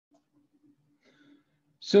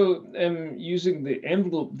So using the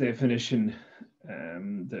envelope definition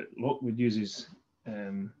that Lockwood uses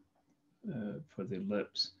for the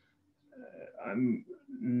ellipse, I'm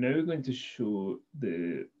now going to show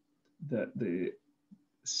that the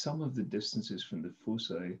sum of the distances from the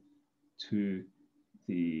foci to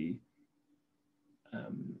the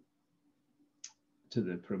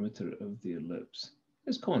perimeter of the ellipse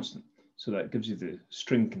is constant. So that gives you the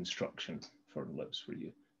string construction for an ellipse, where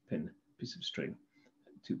you pin a piece of string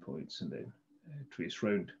at 2 points and then trace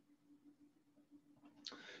round.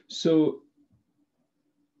 So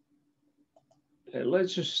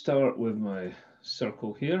let's just start with my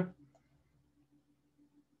circle here.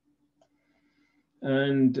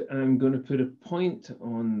 And I'm going to put a point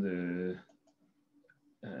on the,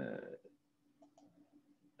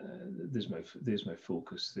 there's my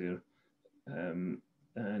focus there.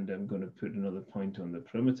 And I'm going to put another point on the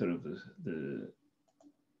perimeter of the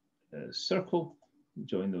circle,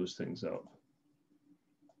 join those things up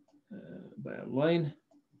by a line.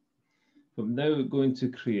 I'm now going to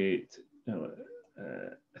create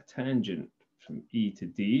a tangent from E to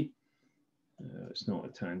D. It's not a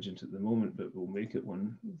tangent at the moment, but we'll make it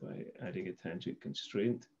one by adding a tangent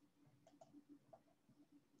constraint.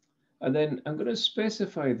 And then I'm going to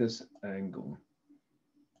specify this angle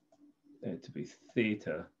to be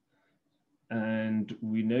theta. And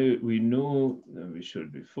we know, and we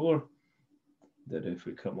showed before, that if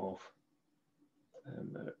we come off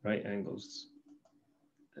right angles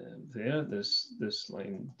there, this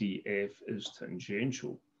line DF is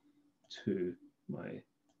tangential to my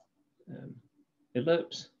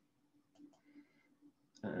ellipse,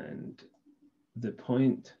 and the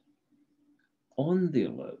point on the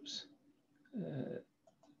ellipse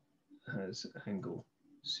has angle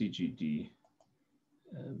CGD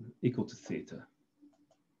equal to theta.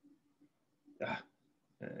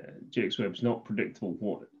 GXWeb is not predictable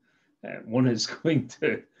what one is going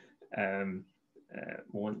to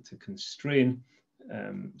want to constrain.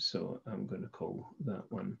 So I'm going to call that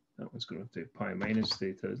one's going to do pi minus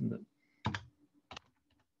theta, isn't it?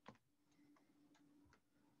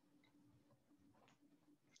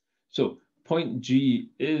 So point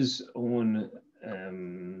G is on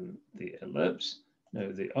the ellipse. Now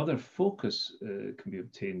the other focus can be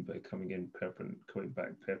obtained by coming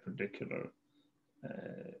back perpendicular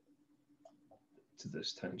to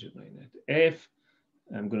this tangent line at F.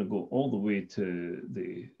 I'm going to go all the way to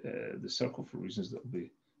the circle for reasons that will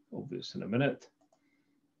be obvious in a minute.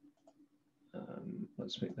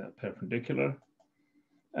 Let's make that perpendicular.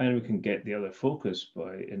 And we can get the other focus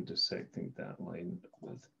by intersecting that line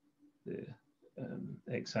with the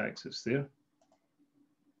x-axis there.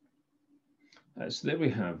 So there we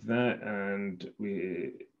have that, and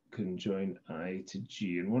we can join I to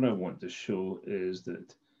G. And what I want to show is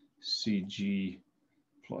that CG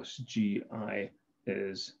plus GI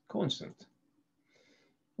is constant.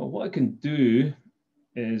 Well, what I can do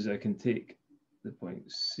is I can take the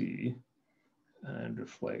point C and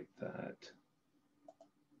reflect that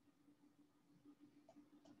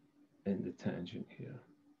in the tangent here.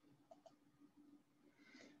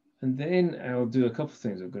 And then I'll do a couple of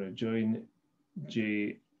things. I'm going to join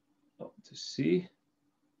J up to C,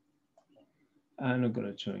 and I'm going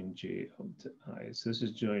to join J up to I. So this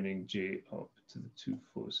is joining J up to the two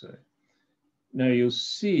foci. Now you'll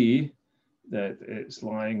see that it's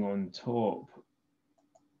lying on top,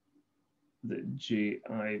 that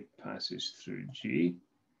JI passes through G.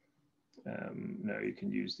 Now you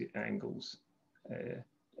can use the angles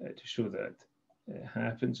to show that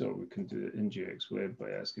happens, or we can do it in GXWeb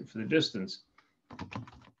by asking for the distance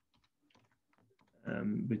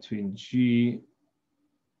between G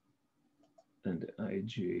and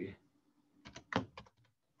IJ,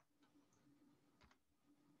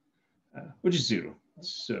 which is 0.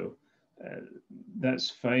 So that's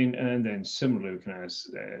fine. And then similarly,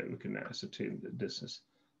 we can ascertain the distance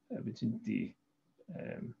between D.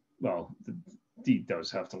 Well, the D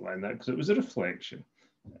does have to line that because it was a reflection.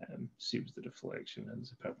 C was the deflection and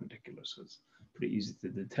it's a perpendicular, so it's pretty easy to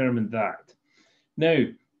determine that. Now,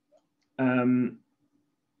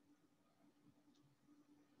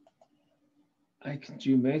 I can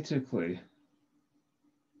geometrically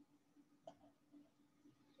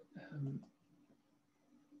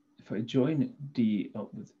if I join D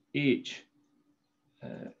up with H,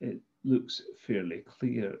 it looks fairly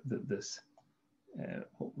clear that this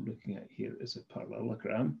what we're looking at here is a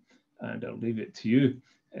parallelogram, and I'll leave it to you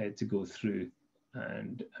to go through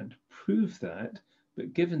and prove that.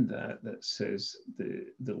 But given that, that says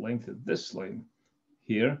the length of this line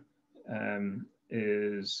here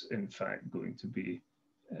is in fact going to be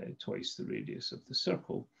twice the radius of the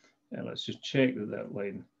circle. let's just check that that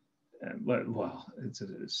line, well, it's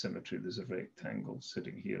a symmetry. There's a rectangle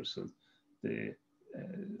sitting here, so the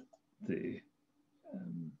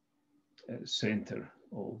center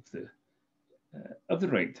of the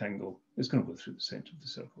rectangle is going to go through the center of the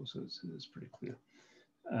circle, so it's pretty clear.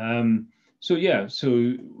 So yeah,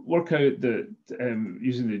 so work out that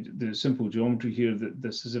using the simple geometry here, that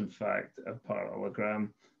this is in fact a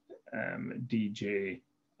parallelogram, DJIH,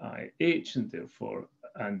 and therefore,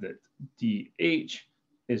 and that DH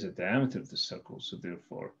is a diameter of the circle, so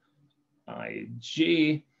therefore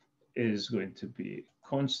IJ is going to be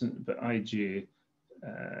constant, but IJ,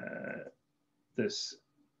 this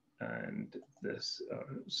and this are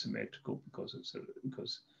symmetrical because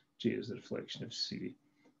because J is the reflection of C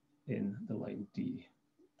in the line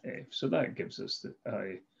DF. So that gives us that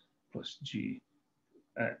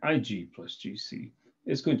IG plus GC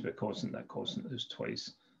is going to be a constant. That constant is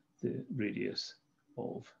twice the radius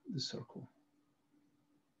of the circle.